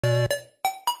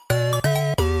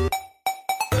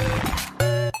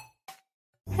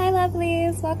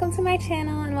welcome to my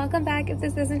channel and welcome back if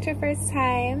this isn't your first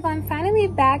time. So I'm finally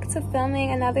back to filming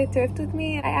another thrift with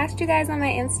me. I asked you guys on my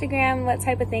Instagram what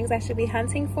type of things I should be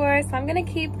hunting for, so I'm gonna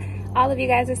keep all of you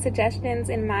guys' suggestions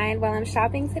in mind while I'm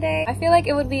shopping today. I feel like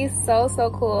it would be so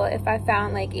cool if I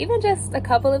found like even just a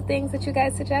couple of things that you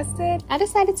guys suggested. I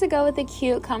decided to go with a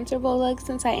cute, comfortable look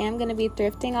since I am gonna be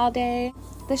thrifting all day.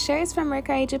 The shirt is from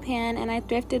Mercari Japan and I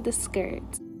thrifted the skirt.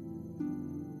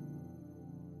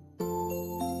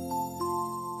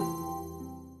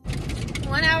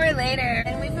 One hour later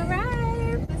and we've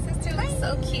arrived. My sister looks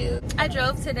so cute. I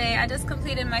drove today. I just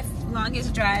completed my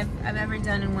longest drive I've ever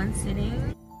done in one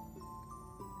sitting.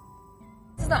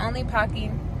 This is the only pocky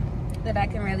that I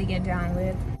can really get down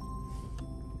with.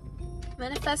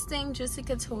 Manifesting Juicy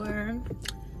Couture,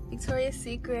 Victoria's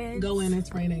Secret. Go in,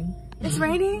 it's raining. It's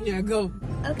raining? Yeah, go.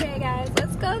 Okay guys,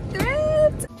 let's go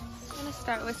thrift. I'm gonna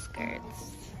start with skirts.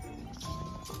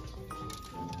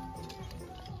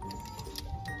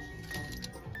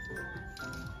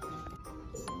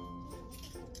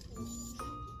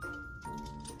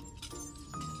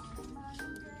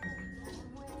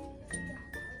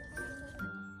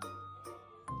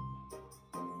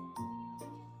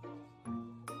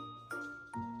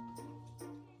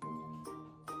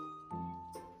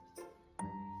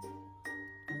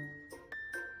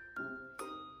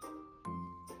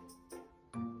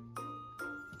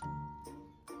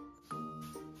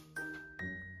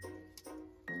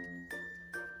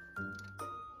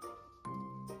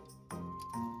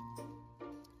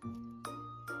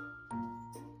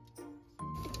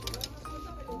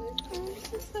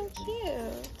 This is so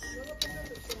cute.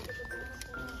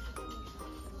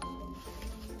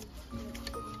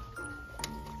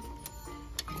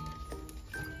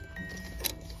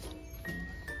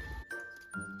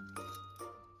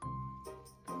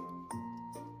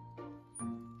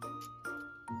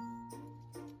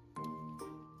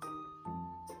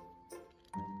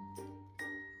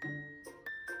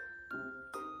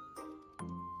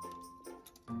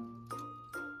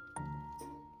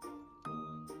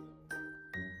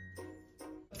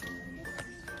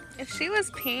 If she was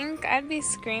pink, I'd be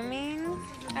screaming.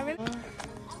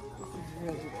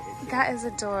 That is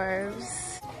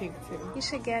adorbs. Pink too. You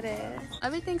should get it.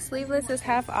 Everything sleeveless is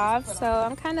half off, so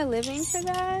I'm kind of living for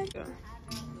that.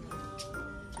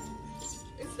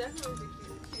 It's definitely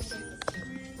cute.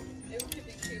 It would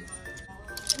be cute.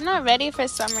 I'm not ready for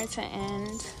summer to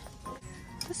end.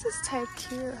 This is type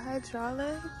cute,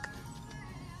 hydraulic.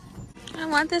 I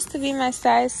want this to be my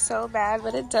size so bad,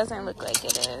 but it doesn't look like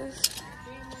it is.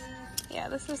 Yeah,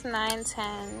 this is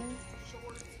 9-10.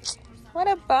 What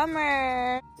a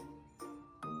bummer.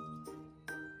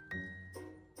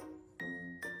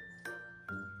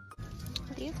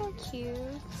 These are cute.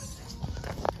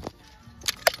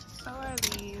 So are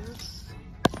these.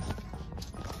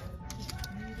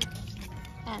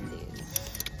 And these.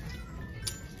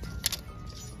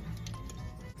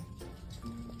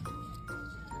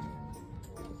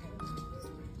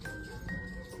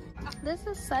 This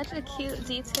is such a cute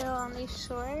detail on these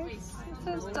shorts. It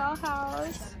says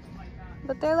dollhouse,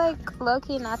 but they're like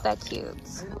low-key not that cute.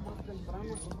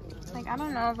 Like, I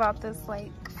don't know about this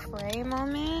like fray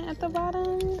moment at the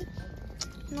bottom.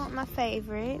 Not my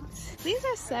favorite. These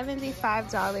are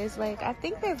 $75. Like, I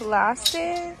think they've lost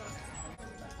it.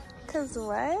 Cause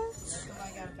what?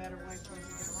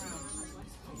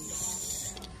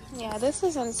 Yeah, this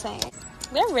is insane.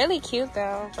 They're really cute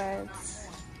though, but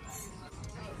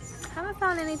I haven't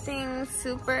found anything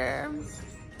super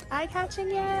eye-catching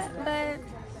yet, but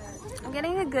I'm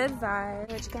getting a good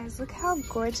vibe. Which, guys, look how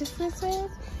gorgeous this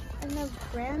is. And the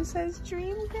brand says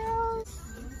Dream Girls.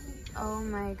 Oh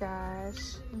my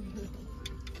gosh.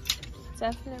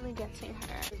 Definitely getting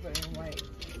her.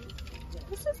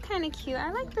 This is kind of cute. I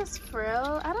like this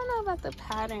frill. I don't know about the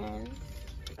pattern.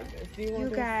 You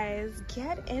guys,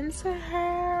 get into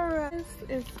her. This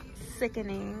is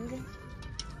sickening.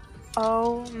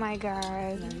 Oh my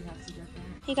god.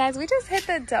 You guys, we just hit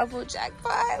the double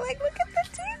jackpot. Like, look at the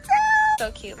detail.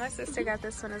 So cute. My sister got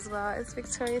this one as well. It's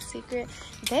Victoria's Secret.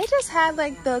 They just had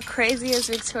like the craziest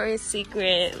Victoria's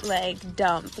Secret like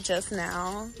dump just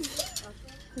now.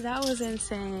 That was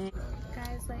insane.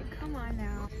 Guys, like, come on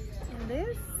now. And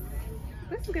this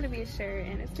is gonna be a shirt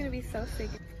and it's gonna be so sick.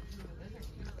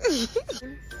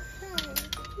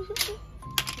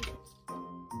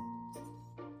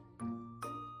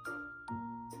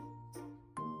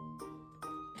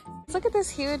 Look at this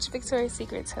huge Victoria's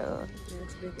Secret tote.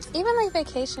 Even like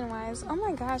vacation wise. Oh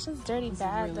my gosh, it's dirty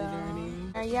bad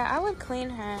though. Yeah, I would clean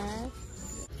her.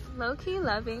 Low-key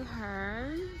loving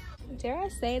her. Dare I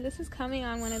say this is coming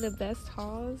on one of the best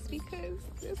hauls because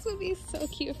this would be so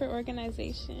cute for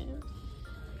organization.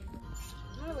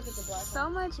 So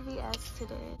much VS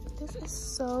today. This is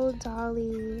so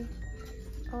dolly.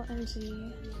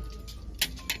 OMG.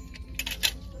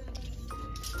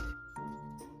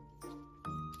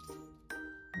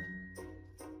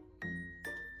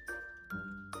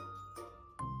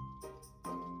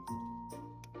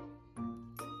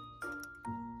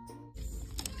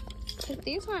 If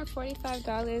these weren't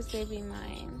 $45, they'd be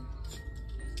mine.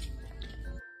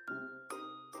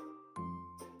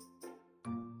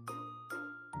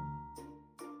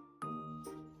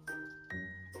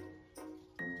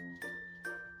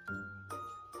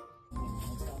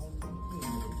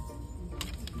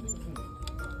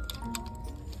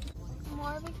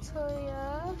 More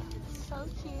Victoria. So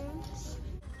cute.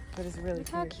 But it's really Look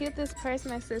how cute this purse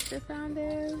my sister found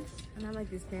is. And I like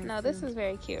these pants. No, this is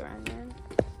very cute, Ryan.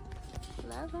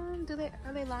 Love them.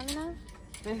 Are they long enough?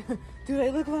 Do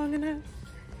they look long enough?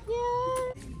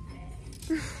 Yeah.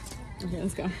 Okay,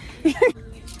 let's go.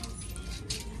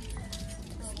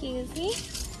 Excuse me.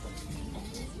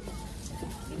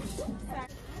 So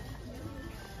crowded.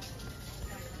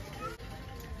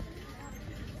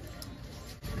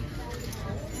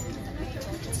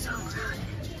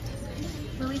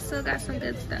 But we still got some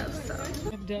good stuff, so.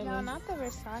 No, not the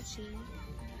Versace.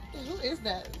 Who is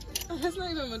that? That's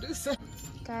not even Medusa.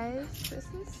 Guys, this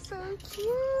is so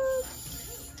cute.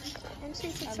 And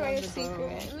she's Victoria's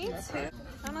Secret. Me too.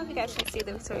 I don't know if you guys can see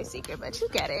the Victoria's Secret, but you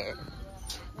get it.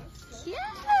 Cute!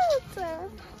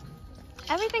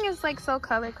 Everything is like so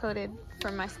color coded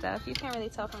for my stuff. You can't really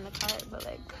tell from the cart, but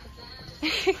like.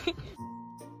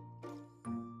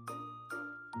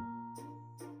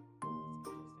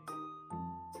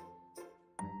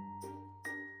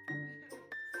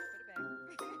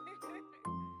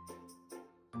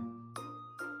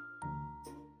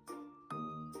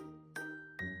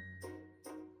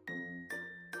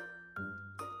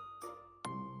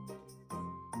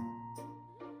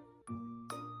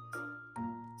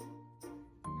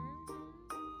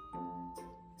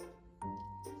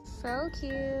 So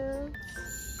cute.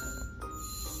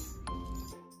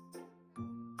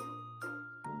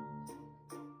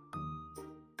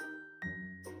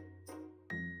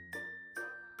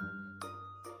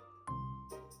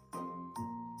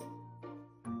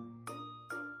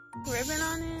 Ribbon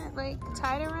on it, like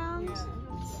tied around. Yeah.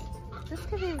 This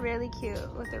could be really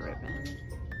cute with a ribbon.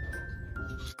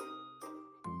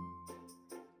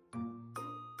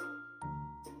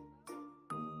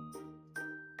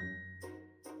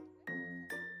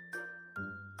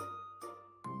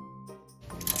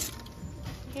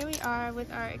 Here we are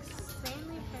with our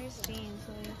extremely first jeans.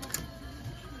 Like,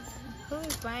 who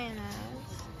is buying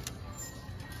us?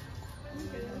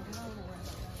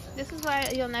 This is why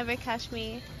you'll never catch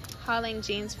me hauling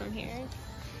jeans from here.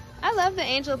 I love the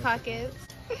angel pockets.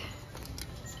 They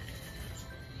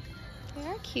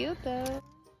are cute though.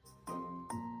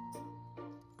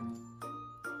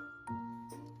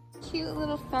 Cute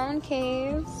little phone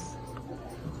case.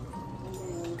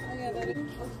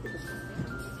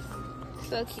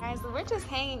 So cute. Guys, we're just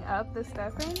hanging up the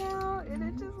stuff right now and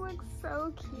it just looks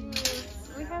so cute.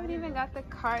 We haven't even got the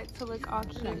cart to look all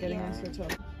cute yet.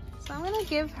 So I'm gonna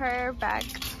give her back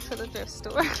to the thrift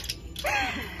store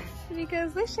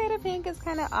because this shade of pink is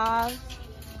kind of off.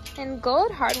 And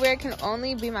gold hardware can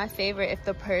only be my favorite if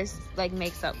the purse like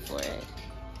makes up for it.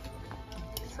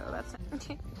 So that's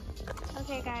okay.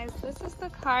 Okay guys, this is the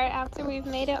cart after we've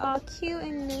made it all cute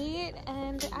and neat,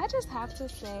 and I just have to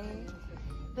say,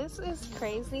 this is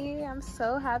crazy. I'm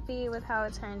so happy with how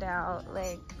it turned out.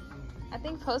 Like, I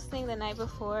think posting the night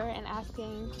before and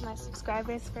asking my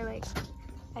subscribers for like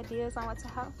ideas on what to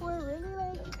have for really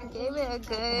like gave it a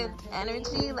good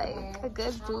energy, like a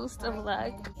good boost of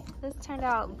luck. This turned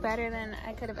out better than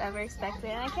I could have ever expected,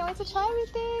 and I can't wait to try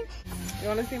everything. You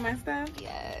want to see my stuff?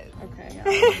 Yes. Okay, yeah,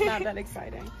 it's not that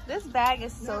exciting. This bag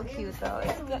is so cute though.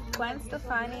 It's Gwen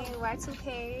Stefani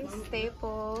Y2K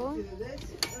staple.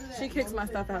 She kicks my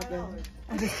stuff out though.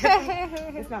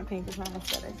 It's not pink, it's not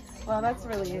aesthetic. Well, that's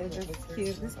really it. It's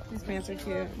cute. These pants are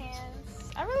cute.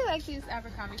 I really like these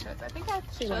Abercrombie shorts. I think I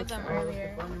showed them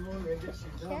earlier. Yes.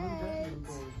 Yeah.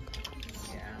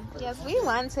 Yes, we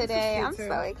won today. I'm too.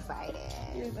 so excited.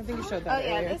 I think you showed that Oh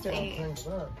yeah, earlier this too. age.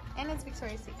 And it's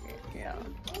Victoria's Secret. Yeah.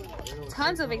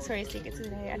 Tons of Victoria's Secret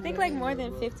today. I think like more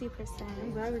than 50%.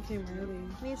 I'm glad we came early.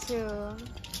 Me too.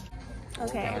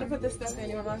 Okay. I'm gonna put this stuff in.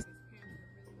 You want to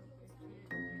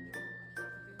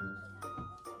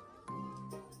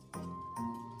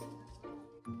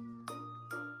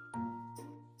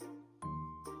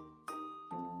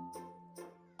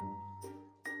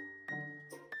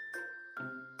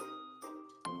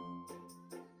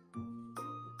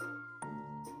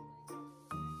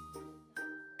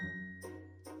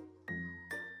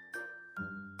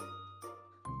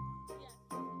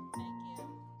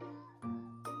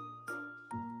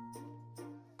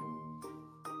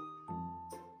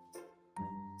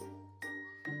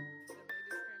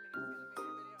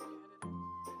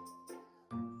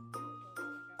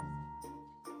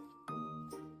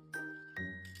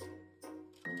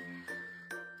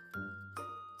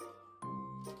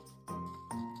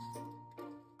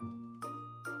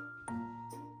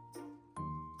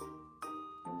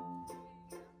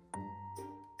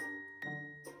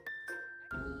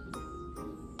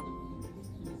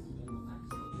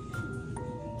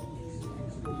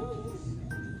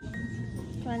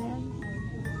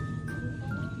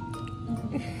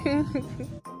Hey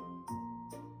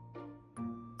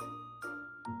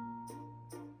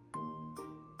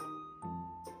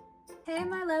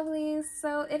my lovelies,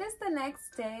 so it is the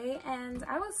next day and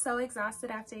I was so exhausted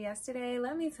after yesterday.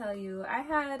 Let me tell you, I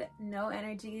had no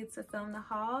energy to film the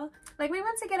haul. Like, we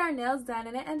went to get our nails done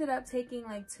and it ended up taking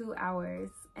like 2 hours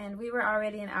and we were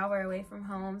already an hour away from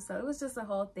home, so it was just a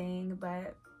whole thing.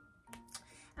 But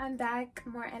I'm back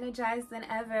more energized than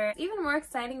ever. Even more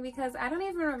exciting because I don't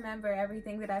even remember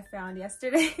everything that I found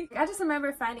yesterday. I just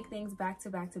remember finding things back to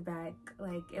back to back.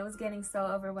 Like, it was getting so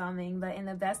overwhelming, but in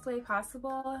the best way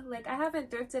possible. Like, I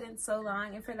haven't thrifted in so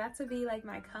long, and for that to be like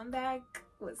my comeback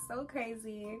was so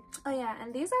crazy. Oh yeah,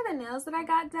 and these are the nails that I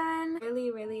got done.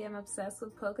 Really am obsessed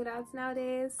with polka dots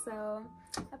nowadays, so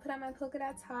I put on my polka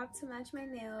dot top to match my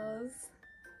nails.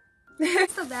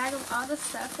 It's a bag of all the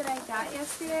stuff that I got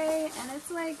yesterday, and it's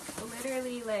like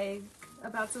literally like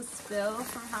about to spill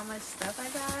from how much stuff I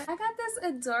got. I got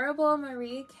this adorable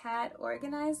Marie cat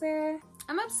organizer.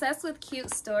 I'm obsessed with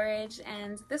cute storage,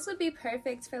 and this would be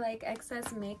perfect for like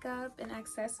excess makeup and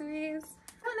accessories.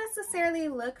 I don't necessarily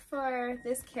look for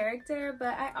this character,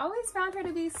 but I always found her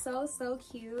to be so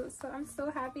cute, so I'm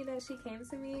so happy that she came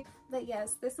to me. But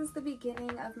yes, this is the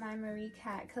beginning of my Marie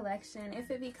cat collection, if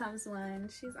it becomes one.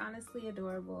 She's honestly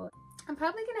adorable. I'm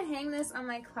probably gonna hang this on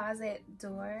my closet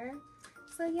door.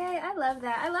 So yay, I love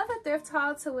that. I love a thrift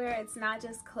haul to where it's not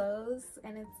just clothes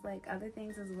and it's like other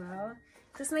things as well.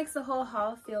 Just makes the whole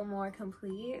haul feel more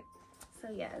complete. So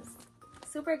yes,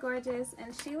 super gorgeous,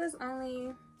 and she was only,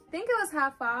 I think it was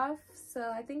half off,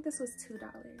 so I think this was $2,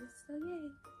 so yay.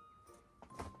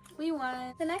 We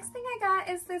won. The next thing I got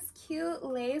is this cute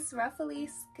lace ruffly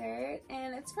skirt,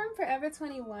 and it's from Forever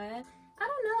 21. I don't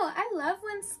know, I love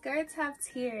when skirts have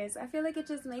tiers. I feel like it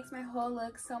just makes my whole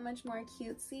look so much more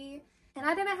cutesy. And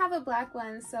I didn't have a black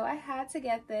one, so I had to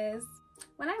get this.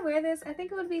 When I wear this, I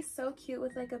think it would be so cute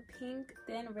with like a pink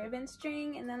thin ribbon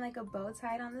string and then like a bow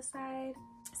tied on the side.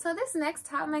 So this next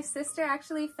top, my sister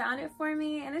actually found it for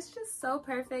me, and it's just so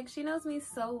perfect. She knows me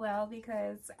so well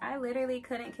because I literally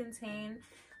couldn't contain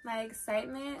my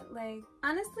excitement. Like,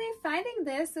 honestly, finding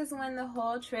this is when the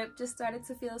whole trip just started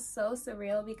to feel so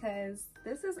surreal because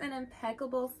this is an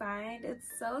impeccable find. It's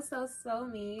so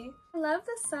me. I love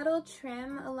the subtle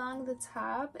trim along the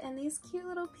top and these cute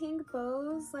little pink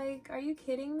bows. Like, are you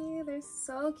kidding me? They're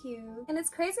so cute. And it's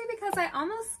crazy because I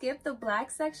almost skipped the black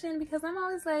section because I'm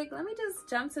always like, let me just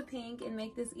jump to pink and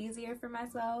make this easier for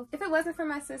myself. If it wasn't for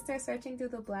my sister searching through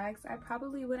the blacks, I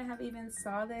probably wouldn't have even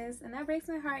saw this, and that breaks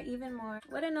my heart even more.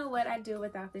 Wouldn't know what I'd do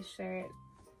without this shirt.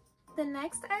 The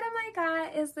next item I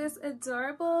got is this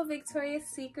adorable Victoria's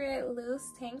Secret loose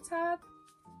tank top.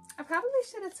 I probably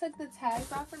should have took the tags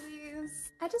off of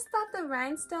these. I just thought the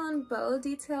rhinestone bow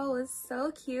detail was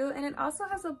so cute, and it also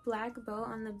has a black bow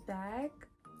on the back.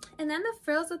 And then the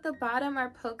frills at the bottom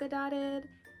are polka dotted.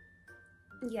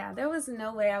 Yeah, there was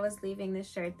no way I was leaving this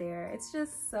shirt there. It's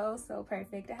just so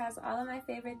perfect. It has all of my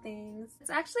favorite things.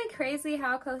 It's actually crazy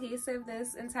how cohesive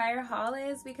this entire haul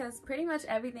is because pretty much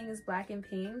everything is black and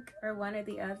pink, or one or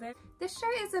the other. This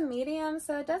shirt is a medium,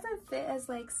 so it doesn't fit as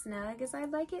like snug as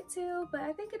I'd like it to, but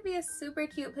I think it'd be a super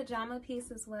cute pajama piece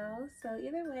as well. So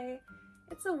either way,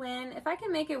 it's a win. If I can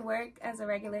make it work as a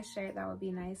regular shirt, that would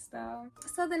be nice though.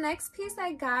 So the next piece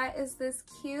I got is this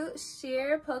cute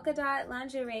sheer polka dot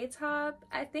lingerie top.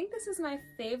 I think this is my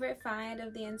favorite find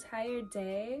of the entire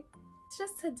day. It's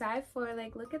just to die for.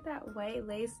 Like, look at that white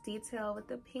lace detail with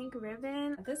the pink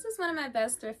ribbon. This is one of my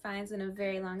best thrift finds in a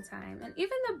very long time. And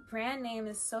even the brand name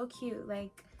is so cute.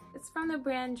 Like, it's from the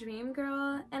brand Dream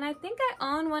Girl, and I think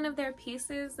I own one of their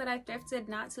pieces that I thrifted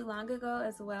not too long ago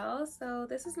as well. So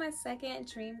this is my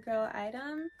second Dream Girl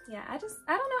item. Yeah, I don't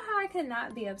know how I could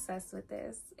not be obsessed with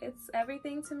this. It's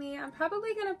everything to me. I'm probably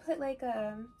gonna put like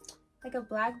a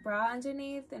black bra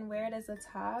underneath and wear it as a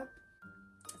top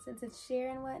since it's sheer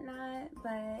and whatnot.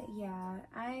 But yeah,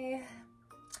 I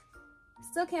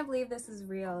still can't believe this is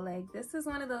real. Like, this is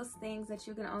one of those things that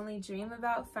you can only dream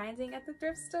about finding at the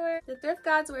thrift store. The thrift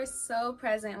gods were so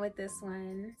present with this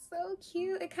one. So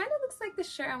cute. It kind of looks like the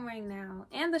shirt I'm wearing now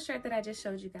and the shirt that I just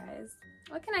showed you guys.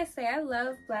 What can I say? I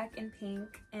love black and pink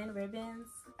and ribbons.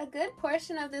 A good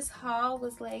portion of this haul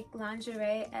was like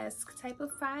lingerie-esque type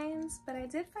of finds, but I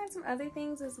did find some other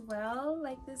things as well,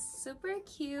 like this super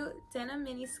cute denim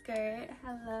mini skirt.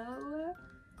 Hello.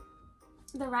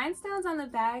 The rhinestones on the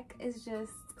back is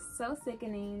just so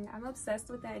sickening. I'm obsessed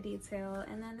with that detail.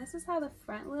 And then this is how the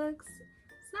front looks.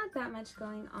 It's not that much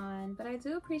going on, but I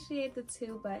do appreciate the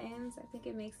 2 buttons. I think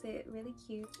it makes it really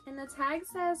cute. And the tag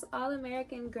says All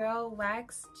American Girl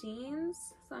Wax Jeans,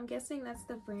 so I'm guessing that's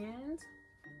the brand.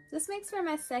 This makes for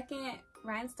my second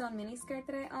rhinestone mini skirt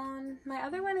that I own. My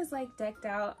other one is like decked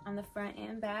out on the front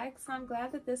and back, so I'm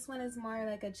glad that this one is more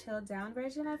like a chilled down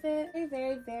version of it. Very,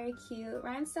 very, very cute.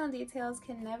 Rhinestone details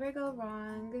can never go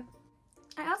wrong.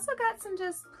 I also got some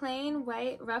just plain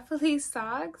white ruffly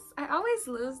socks. I always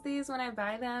lose these when I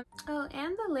buy them. Oh,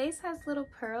 and the lace has little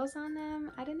pearls on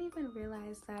them. I didn't even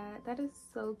realize that. That is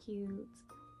so cute.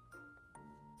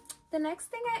 The next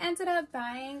thing I ended up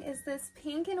buying is this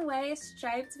pink and white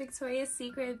striped Victoria's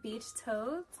Secret beach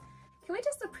tote. Can we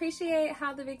just appreciate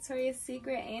how the Victoria's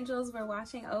Secret angels were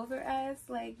watching over us?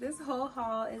 Like, this whole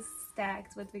haul is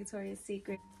stacked with Victoria's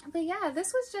Secret. But yeah,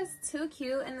 this was just too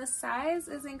cute, and the size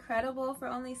is incredible for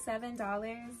only $7.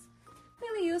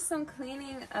 Really use some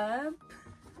cleaning up,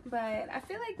 but I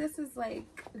feel like this is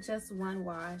like just one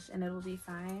wash and it'll be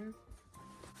fine.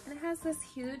 And it has this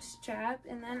huge strap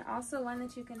and then also one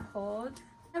that you can hold.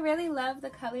 I really love the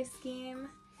color scheme.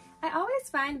 I always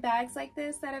find bags like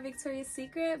this that are Victoria's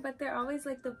Secret, but they're always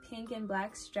like the pink and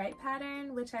black stripe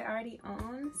pattern, which I already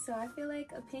own. So I feel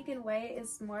like a pink and white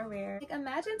is more rare. Like,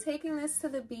 imagine taking this to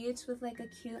the beach with like a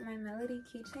cute My Melody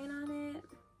keychain on it.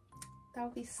 That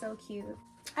would be so cute.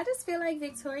 I just feel like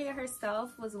Victoria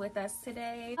herself was with us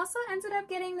today. Also ended up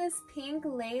getting this pink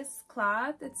lace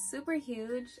cloth. It's super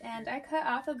huge and I cut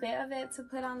off a bit of it to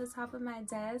put on the top of my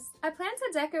desk. I plan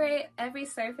to decorate every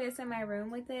surface in my room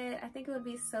with it. I think it would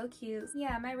be so cute.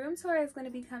 Yeah, my room tour is going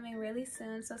to be coming really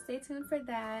soon, so stay tuned for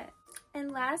that.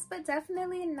 And last but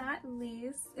definitely not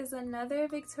least is another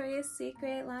Victoria's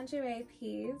Secret lingerie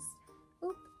piece.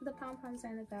 Oop, the pom-poms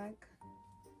are in the back.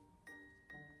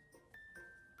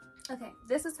 Okay,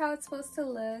 this is how it's supposed to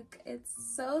look. It's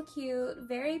so cute,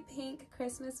 very pink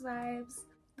Christmas vibes.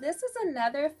 This is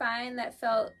another find that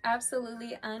felt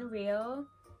absolutely unreal.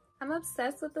 I'm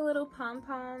obsessed with the little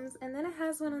pom-poms, and then it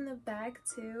has one on the back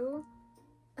too.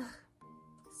 Ugh,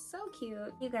 so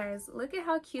cute. You guys, look at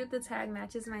how cute the tag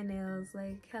matches my nails.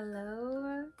 Like,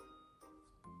 hello?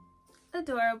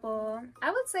 Adorable.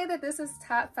 I would say that this is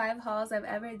top 5 hauls I've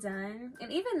ever done,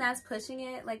 and even that's pushing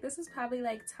it. Like, this is probably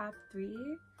like top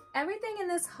 3. Everything in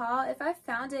this haul, if I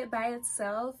found it by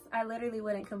itself, I literally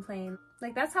wouldn't complain.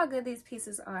 Like, that's how good these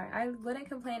pieces are. I wouldn't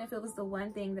complain if it was the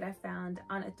one thing that I found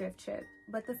on a thrift trip.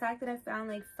 But the fact that I found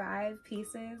like 5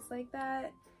 pieces like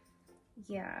that,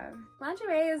 yeah.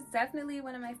 Lingerie is definitely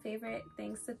one of my favorite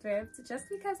things to thrift, just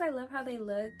because I love how they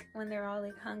look when they're all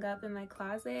like hung up in my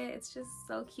closet. It's just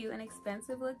so cute and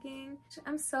expensive looking.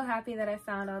 I'm so happy that I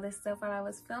found all this stuff while I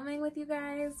was filming with you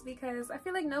guys, because I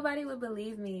feel like nobody would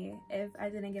believe me if I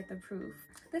didn't get the proof.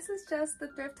 This is just the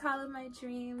thrift haul of my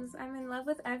dreams. I'm in love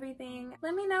with everything.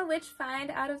 Let me know which find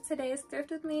out of today's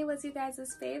Thrift With Me was you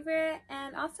guys' favorite,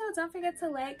 and also don't forget to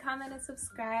like, comment, and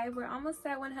subscribe. We're almost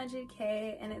at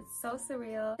 100K and it's so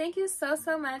surreal. Thank you so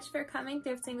much for coming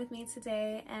thrifting with me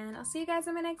today, and I'll see you guys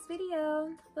in my next video.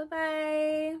 Bye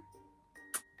bye.